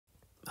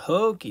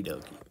Okie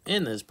dokie.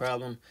 In this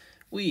problem,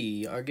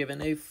 we are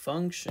given a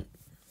function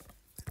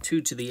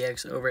 2 to the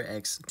x over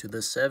x to the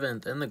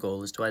 7th, and the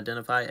goal is to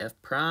identify f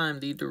prime,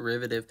 the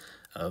derivative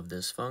of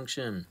this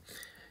function.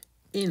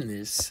 In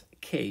this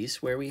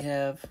case, where we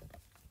have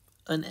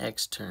an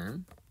x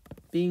term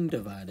being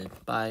divided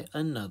by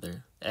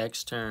another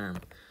x term,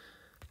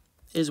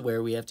 is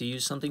where we have to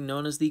use something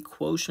known as the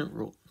quotient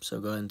rule. So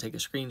go ahead and take a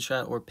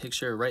screenshot or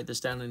picture, write this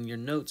down in your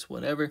notes,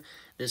 whatever.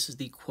 This is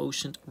the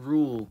quotient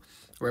rule,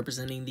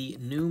 representing the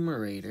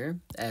numerator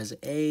as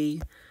a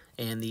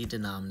and the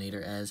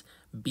denominator as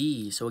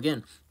b. So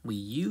again, we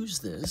use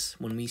this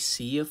when we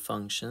see a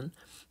function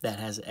that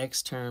has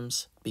x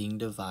terms being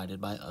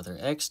divided by other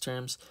x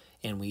terms,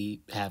 and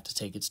we have to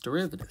take its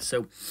derivative.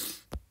 So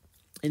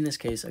in this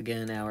case,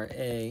 again, our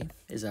a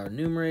is our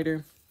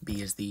numerator,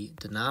 b is the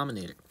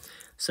denominator.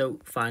 So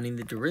finding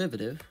the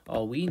derivative,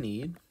 all we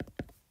need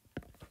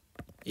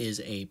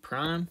is a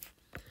prime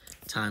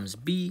times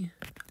b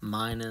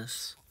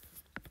minus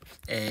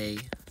a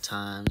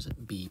times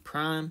b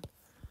prime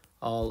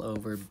all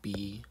over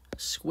b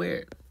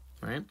squared,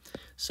 right?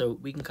 So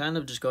we can kind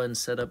of just go ahead and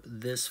set up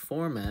this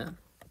format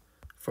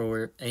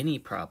for any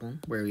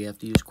problem where we have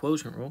to use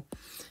quotient rule.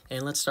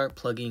 And let's start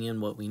plugging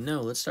in what we know.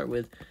 Let's start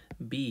with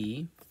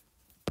b.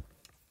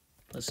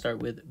 Let's start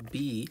with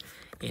b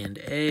and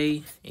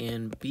a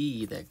and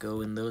b that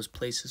go in those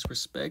places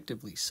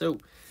respectively. So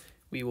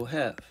we will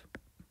have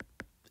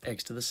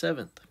x to the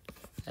 7th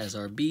as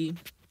our b,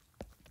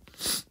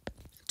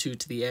 2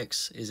 to the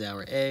x is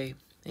our a,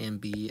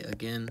 and b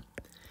again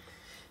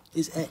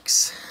is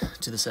x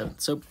to the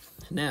 7th. So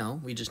now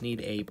we just need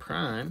a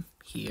prime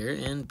here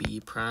and b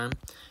prime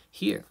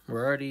here.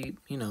 We're already,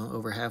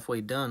 over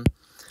halfway done.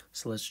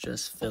 So let's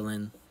just fill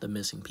in the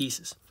missing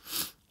pieces.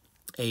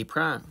 A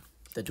prime,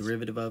 the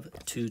derivative of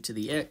 2 to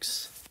the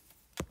x,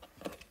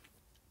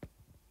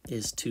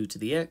 is 2 to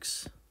the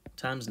x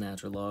times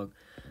natural log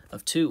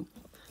of 2.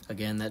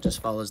 Again, that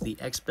just follows the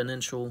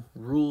exponential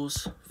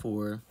rules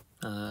for,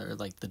 or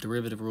like the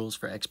derivative rules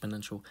for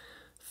exponential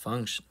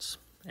functions.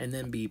 And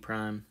then b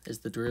prime is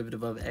the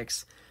derivative of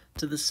x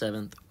to the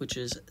 7th, which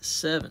is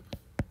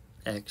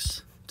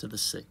 7x to the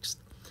 6th.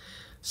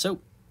 So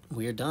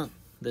we're done.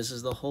 This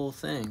is the whole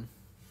thing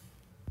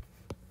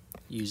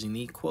using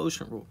the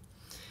quotient rule.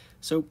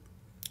 So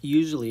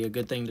usually a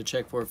good thing to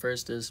check for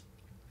first is,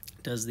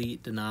 does the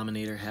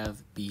denominator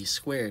have b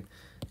squared?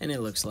 And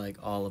it looks like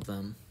all of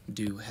them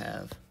do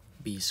have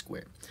b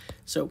squared.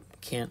 So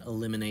can't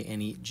eliminate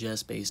any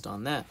just based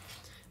on that.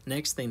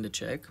 Next thing to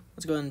check,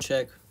 let's go ahead and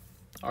check,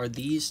 are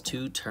these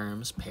two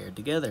terms paired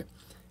together?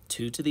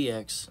 2 to the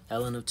x,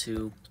 ln of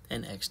 2,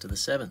 and x to the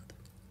 7th.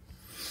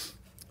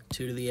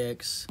 2 to the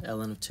x,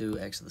 ln of 2,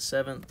 x to the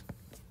 7th.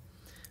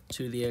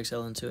 2 to the x,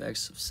 ln of 2,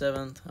 x to the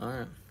 7th. All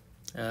right.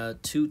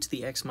 2 to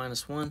the x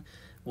minus 1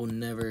 will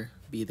never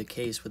be the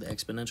case with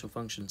exponential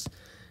functions,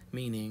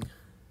 meaning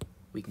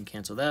we can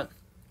cancel that.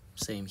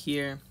 Same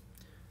here.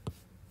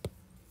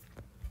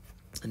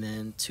 And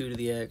then 2 to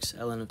the x,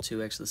 ln of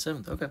 2, x to the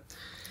 7th. Okay.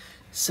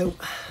 So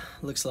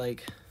looks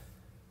like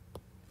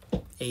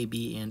a,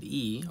 b, and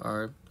e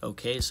are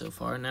okay so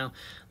far. Now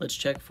let's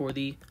check for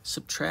the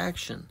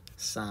subtraction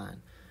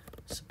sign.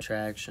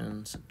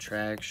 Subtraction,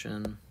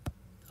 subtraction.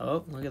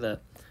 Oh, look at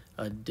that.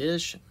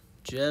 Addition.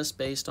 Just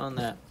based on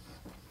that,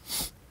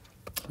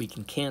 we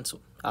can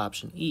cancel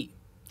option E.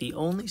 The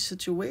only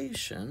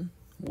situation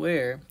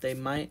where they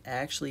might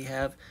actually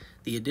have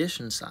the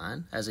addition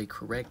sign as a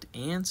correct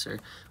answer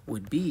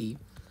would be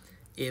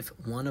if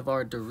one of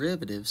our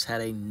derivatives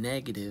had a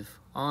negative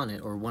on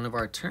it, or one of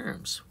our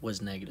terms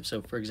was negative.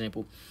 So for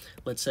example,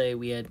 let's say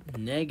we had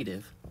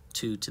negative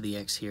 2 to the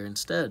x here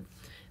instead.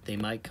 They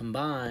might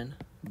combine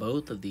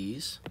both of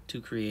these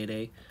to create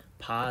a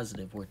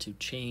positive, or to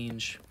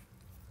change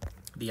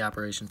the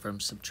operation from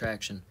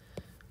subtraction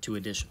to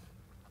addition.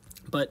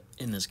 But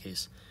in this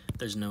case,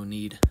 there's no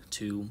need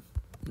to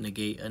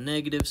negate a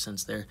negative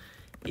since there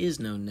is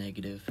no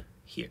negative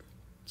here.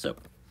 So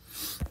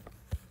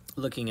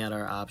looking at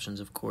our options,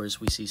 of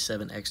course, we see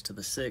 7x to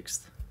the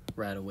 6th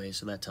right away,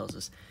 so that tells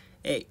us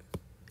A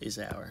is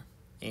our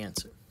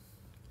answer.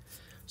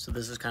 So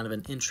this is kind of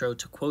an intro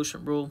to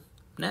quotient rule.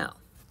 Now,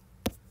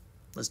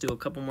 let's do a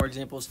couple more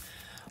examples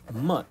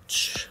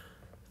much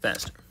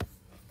faster.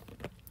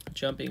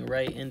 Jumping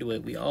right into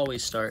it, we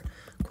always start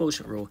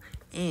quotient rule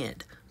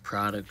and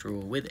product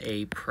rule with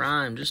a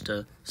prime, just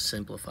to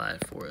simplify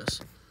it for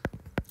us.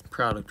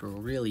 Product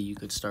rule, really you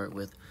could start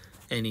with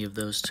any of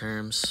those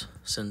terms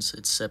since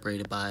it's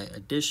separated by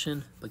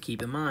addition, but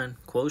keep in mind,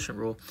 quotient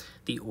rule,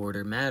 the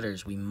order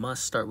matters. We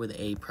must start with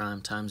a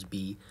prime times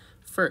b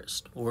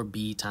first, or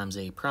b times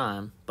a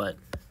prime, but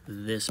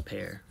this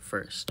pair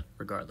first,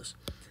 regardless.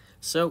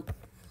 So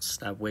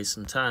stop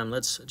wasting time.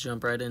 Let's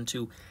jump right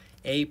into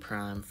a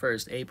prime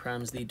first. A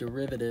prime is the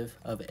derivative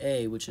of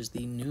a, which is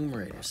the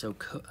numerator. So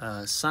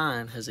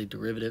sine has a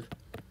derivative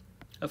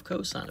of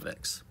cosine of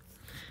x.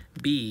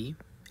 B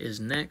is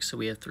next, so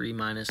we have 3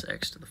 minus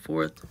x to the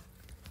 4th.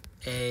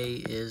 A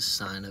is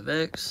sine of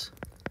x.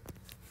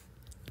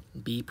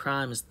 b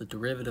prime is the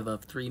derivative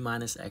of 3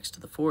 minus x to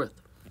the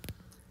fourth,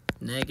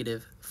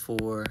 negative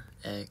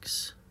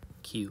 4x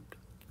cubed.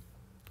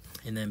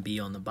 And then b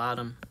on the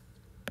bottom,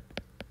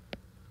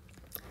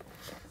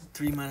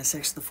 3 minus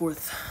x to the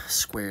fourth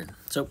squared.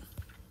 So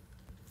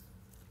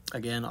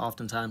again,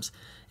 oftentimes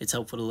it's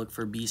helpful to look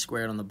for b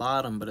squared on the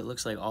bottom, but it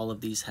looks like all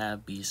of these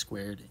have b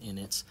squared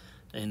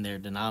in their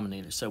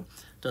denominator. So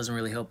it doesn't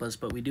really help us,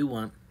 but we do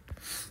want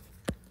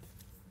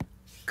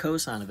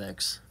cosine of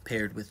x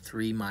paired with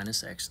 3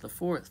 minus x to the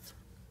fourth.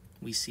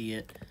 We see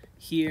it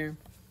here.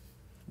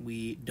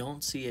 We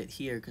don't see it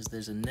here because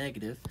there's a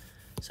negative,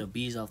 so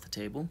b's off the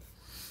table.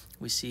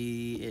 We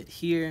see it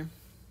here.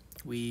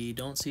 We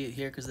don't see it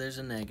here because there's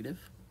a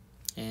negative,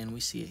 and we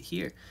see it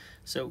here.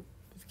 So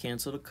we've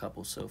canceled a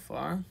couple so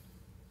far.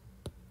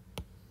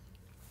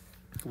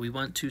 We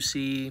want to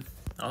see,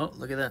 oh,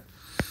 look at that.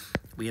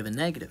 We have a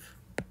negative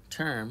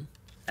term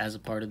as a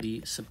part of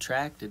the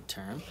subtracted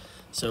term,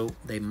 so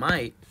they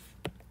might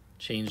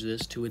change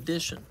this to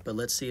addition. But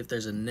let's see if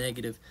there's a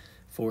negative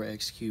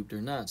 4x cubed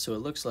or not. So it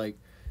looks like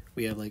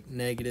we have like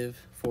negative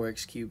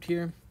 4x cubed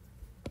here,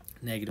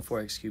 negative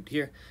 4x cubed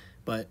here,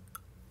 but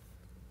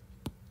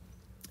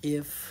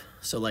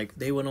like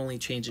they would only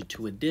change it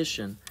to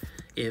addition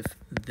if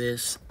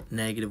this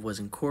negative was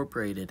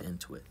incorporated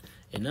into it.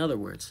 In other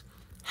words,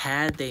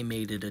 had they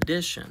made it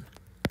addition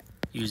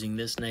using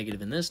this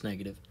negative and this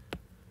negative,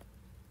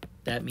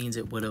 that means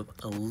it would have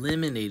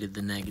eliminated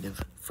the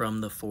negative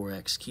from the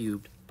 4x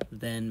cubed,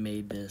 then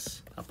made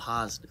this a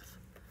positive.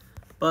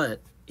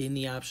 But in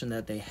the option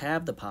that they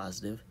have the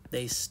positive,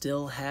 they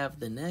still have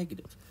the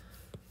negative.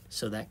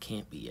 So that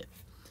can't be it.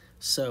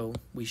 So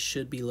we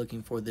should be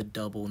looking for the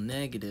double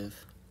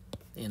negative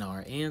in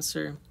our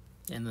answer.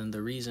 And then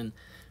the reason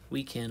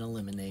we can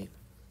eliminate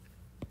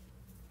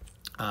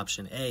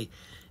option A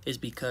is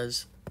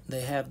because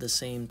they have the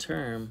same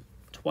term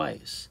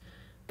twice.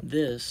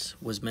 This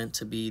was meant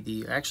to be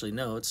the, actually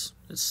no,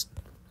 it's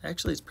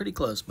pretty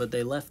close, but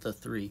they left the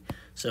 3.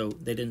 So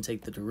they didn't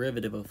take the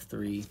derivative of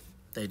 3,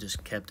 they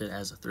just kept it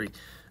as a 3.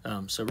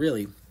 So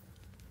really,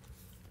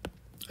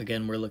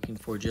 again, we're looking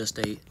for just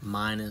a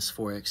minus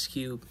 4x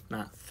cubed,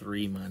 not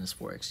 3 minus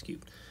 4x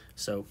cubed.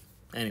 So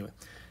anyway,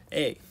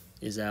 A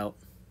is out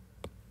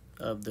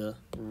of the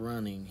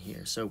running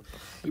here. So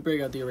we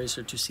break out the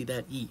eraser to see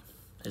that E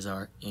is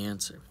our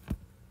answer.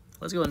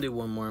 Let's go and do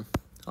one more.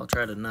 I'll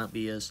try to not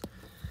be as,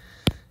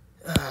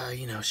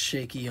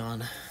 shaky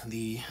on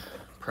the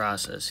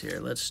process here.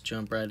 Let's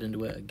jump right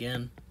into it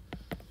again.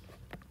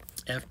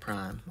 F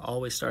prime,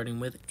 always starting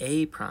with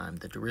A prime,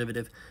 the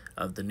derivative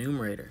of the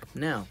numerator.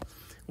 Now,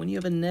 when you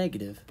have a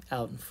negative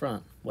out in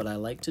front, what I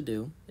like to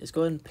do is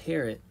go ahead and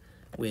pair it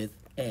with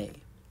A,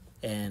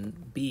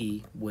 and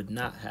B would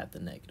not have the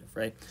negative,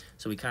 right?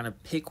 So we kind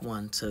of pick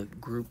one to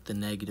group the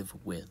negative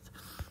with.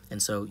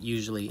 And so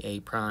usually A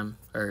prime,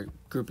 or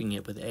grouping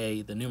it with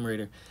A, the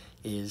numerator,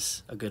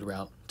 is a good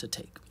route to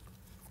take.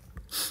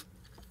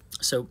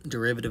 So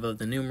derivative of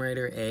the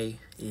numerator, A,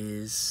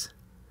 is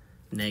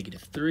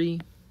negative 3,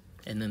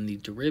 and then the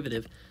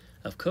derivative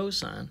of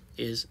cosine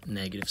is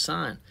negative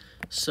sine.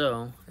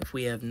 So if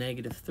we have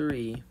negative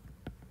 3,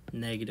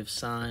 negative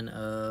sine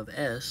of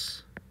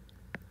S,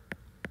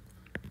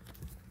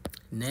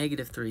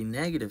 negative 3,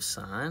 negative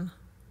sine,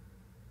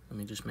 let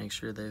me just make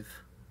sure they've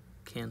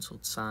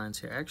canceled signs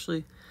here.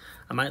 Actually,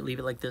 I might leave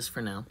it like this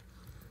for now.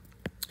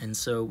 And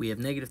so we have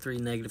negative 3,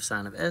 negative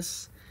sine of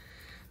S,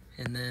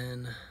 and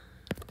then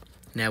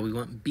now we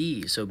want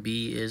B. So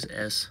B is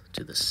S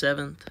to the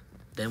 7th,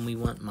 then we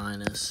want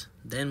minus,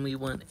 then we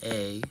want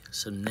A,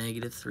 so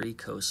negative 3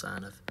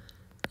 cosine of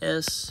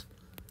S,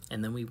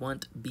 and then we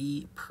want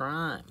B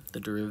prime, the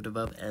derivative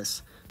of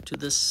S to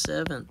the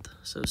 7th,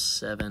 so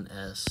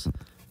 7S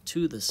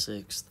to the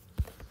 6th,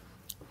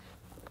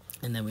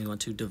 and then we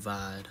want to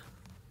divide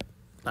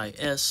by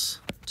S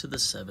to the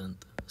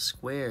 7th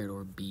squared,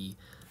 or B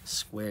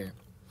squared.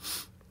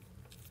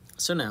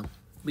 So now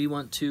we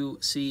want to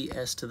see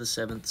S to the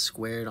 7th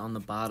squared on the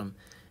bottom,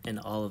 and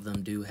all of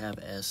them do have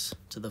S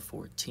to the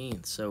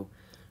 14th, so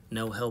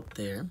no help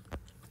there.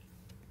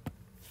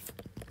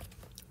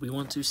 We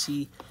want to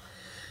see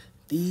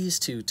these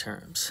two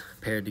terms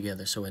paired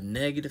together, so a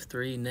negative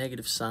 3,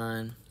 negative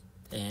sine,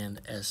 and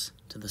S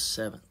to the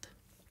 7th.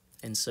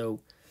 And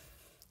so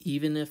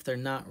even if they're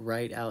not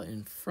right out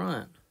in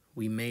front,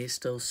 we may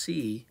still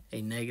see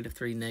a negative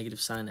 3, negative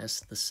sine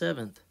S to the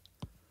 7th,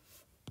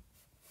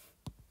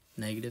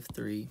 negative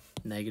 3,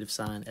 negative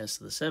sine S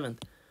to the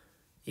 7th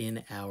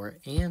in our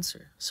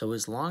answer. So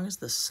as long as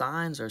the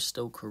signs are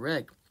still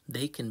correct,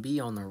 they can be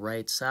on the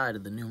right side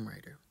of the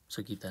numerator.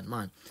 So keep that in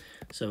mind.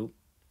 So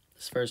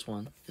this first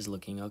one is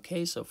looking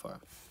okay so far.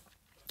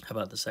 How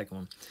about the second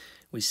one?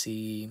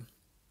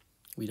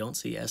 We don't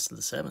see S to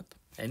the 7th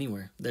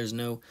anywhere. There's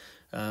no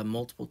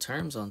multiple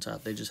terms on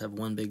top. They just have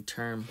one big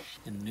term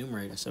in the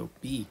numerator. So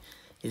B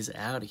is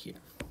out of here.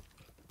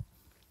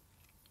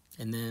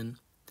 And then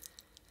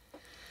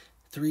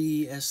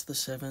 3S to the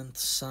 7th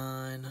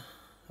sine.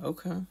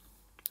 Okay.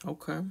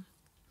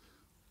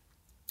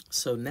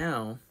 So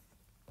now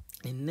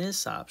in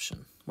this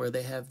option, where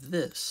they have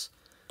this.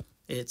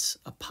 It's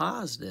a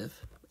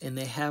positive, and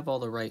they have all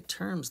the right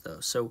terms, though.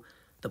 So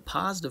the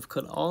positive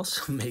could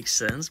also make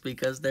sense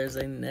because there's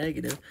a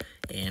negative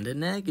and a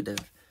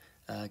negative.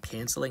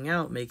 Canceling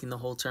out, making the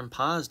whole term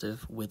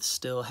positive with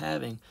still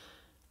having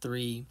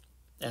 3s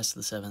to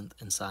the 7th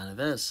and sine of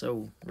s.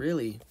 So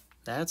really,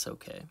 that's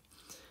okay.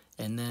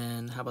 And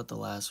then how about the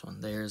last one?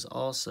 There's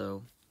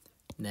also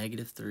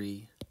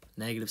 -3,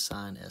 negative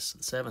sine s to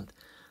the 7th.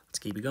 Let's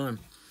keep it going.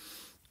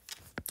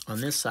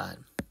 On this side,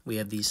 we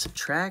have the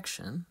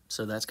subtraction,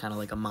 so that's kind of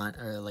like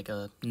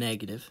a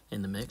negative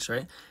in the mix,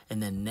 right?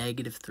 And then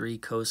 -3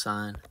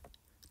 cosine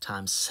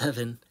times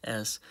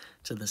 7s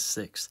to the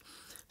 6th.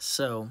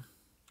 So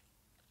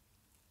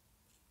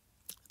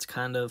it's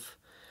kind of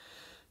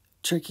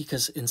tricky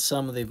because in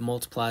some they've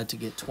multiplied to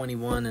get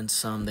 21, and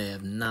some they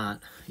have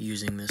not,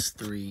 using this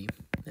 3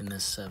 and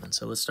this 7.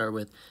 So let's start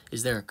with,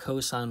 is there a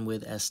cosine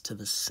with s to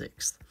the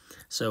 6th?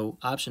 So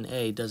option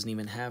A doesn't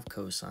even have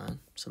cosine,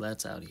 so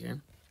that's out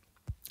here.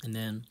 And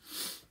then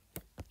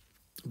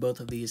both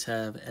of these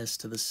have s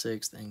to the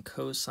 6th and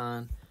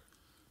cosine.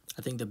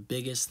 I think the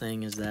biggest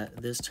thing is that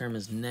this term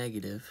is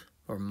negative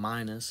or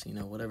minus,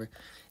 whatever.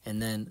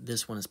 And then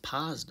this one is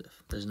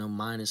positive. There's no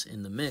minus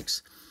in the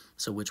mix.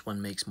 So which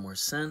one makes more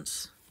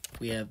sense?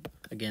 We have,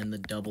 again, the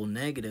double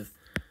negative.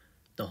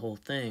 The whole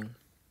thing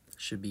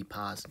should be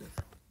positive.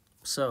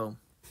 So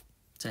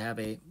to have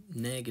a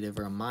negative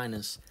or a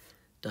minus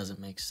doesn't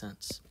make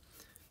sense.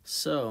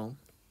 So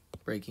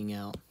breaking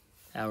out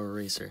our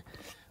eraser,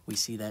 we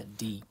see that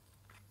D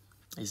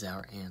is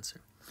our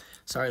answer.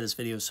 Sorry this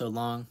video is so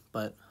long,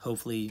 but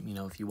hopefully,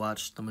 if you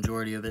watched the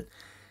majority of it,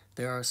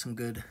 there are some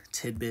good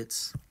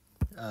tidbits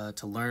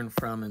to learn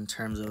from in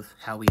terms of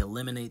how we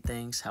eliminate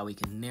things, how we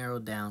can narrow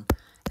down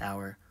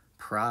our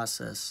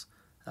process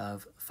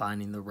of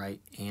finding the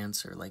right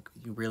answer. Like,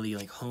 you really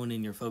hone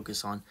in your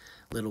focus on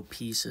little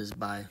pieces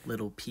by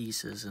little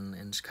pieces, and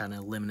just kind of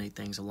eliminate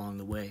things along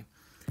the way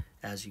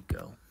as you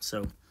go.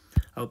 So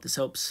I hope this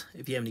helps.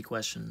 If you have any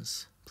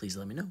questions, please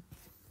let me know.